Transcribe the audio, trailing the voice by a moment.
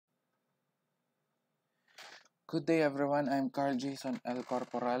Good day, everyone. I'm Karl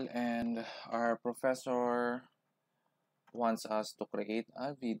Corporal, and our professor wants us to create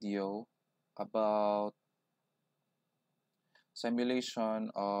a video about simulation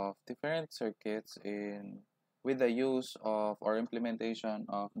of different circuits in with the use of or implementation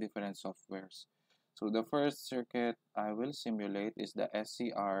of different softwares. So the first circuit I will simulate is the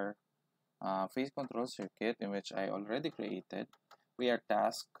SCR phase control circuit, in which I already created. We are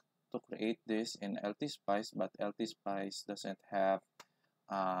tasked to create this in LT-SPICE, but LT-SPICE doesn't have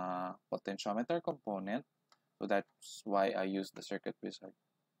potentiometer component, so that's why I use the circuit wizard.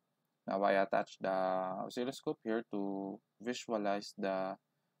 Now I attach the oscilloscope here to visualize the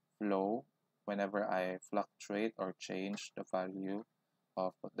flow whenever I fluctuate or change the value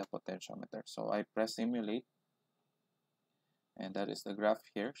of the potentiometer. So I press simulate, and that is the graph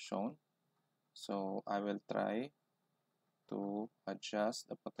here shown. So I will try to adjust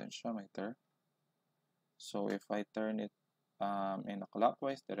the potentiometer. So if I turn it in a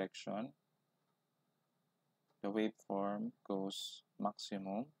clockwise direction, the waveform goes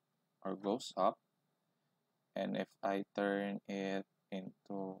maximum or goes up, and if I turn it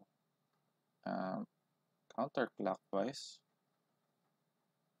into counterclockwise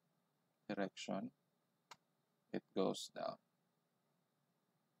direction, it goes down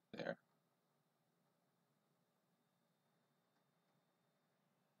there.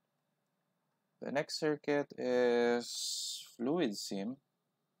 The next circuit is fluid sim,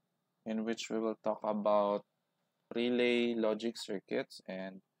 in which we will talk about relay logic circuits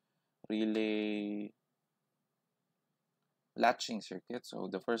and relay latching circuit. So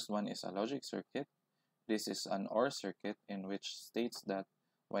the first one is a logic circuit. This is an OR circuit, in which states that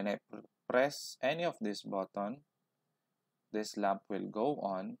when I press any of this button, this lamp will go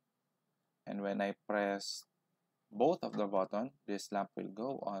on, and when I press both of the button, this lamp will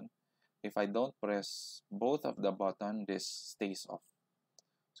go on. If I don't press both of the button, this stays off.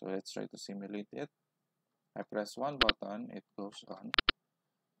 So let's try to simulate it. I press one button, it goes on.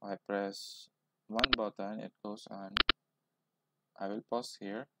 I press one button, it goes on. I will pause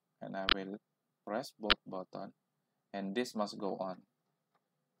here, and I will press both buttons, and this must go on.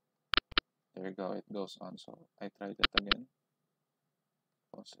 There you go, it goes on. So I try that again.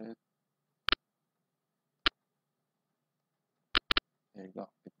 Pause it. There you go,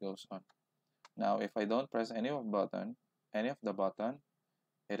 it goes on. Now if I don't press any of the button,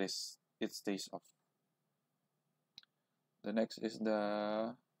 it stays off. The next is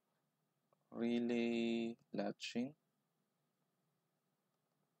the relay latching.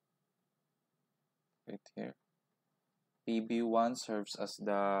 Right here. PB1 serves as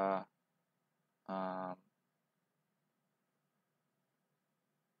the um,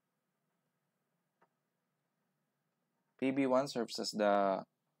 PB1 serves as the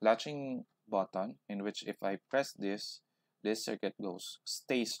latching button, in which if I press this circuit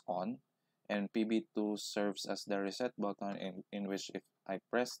stays on, and PB2 serves as the reset button, in which if I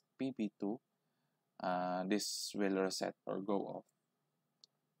press PB2, this will reset or go off.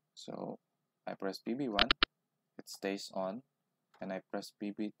 So I press PB1, it stays on, and I press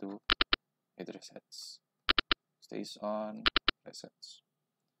PB2, it resets. Stays on, resets.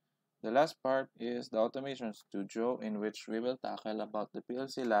 The last part is the automation studio, in which we will tackle about the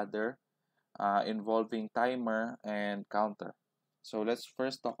PLC ladder involving timer and counter. So let's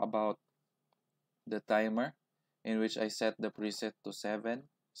first talk about the timer, in which I set the preset to 7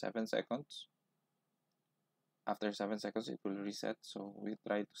 seconds. After 7 seconds, it will reset. So we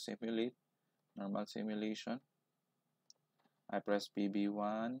try to simulate normal simulation. I press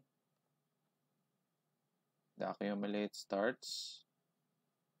PB1, the accumulate starts,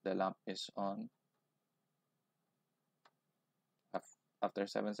 the lamp is on. After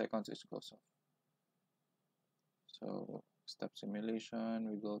 7 seconds, it goes off. So step simulation,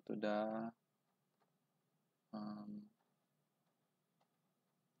 we go to the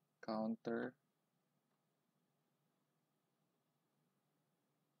counter.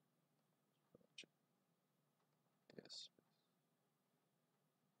 Yes.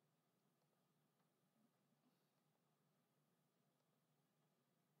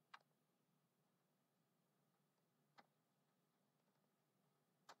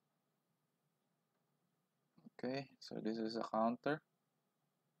 Okay, so this is a counter.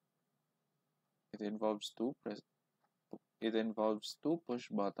 It involves two push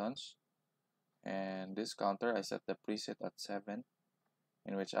buttons, and this counter I set the preset at 7,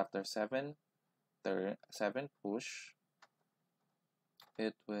 in which after 7 push,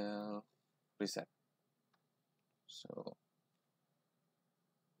 it will reset. So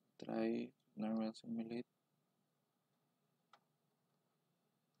try normal simulate.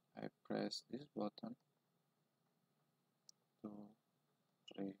 I press this button, 2,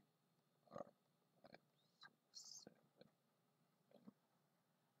 3, 4, 5, 6, 7.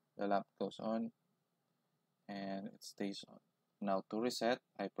 The lamp goes on and it stays on. Now to reset,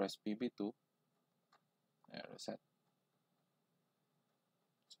 I press PB2 and reset.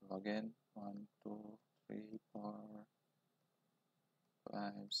 So again, 1, 2, 3, 4,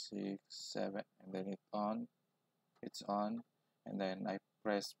 5, 6, 7, and then it's on, and then I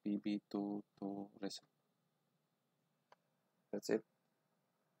press PB2 to reset. That's it.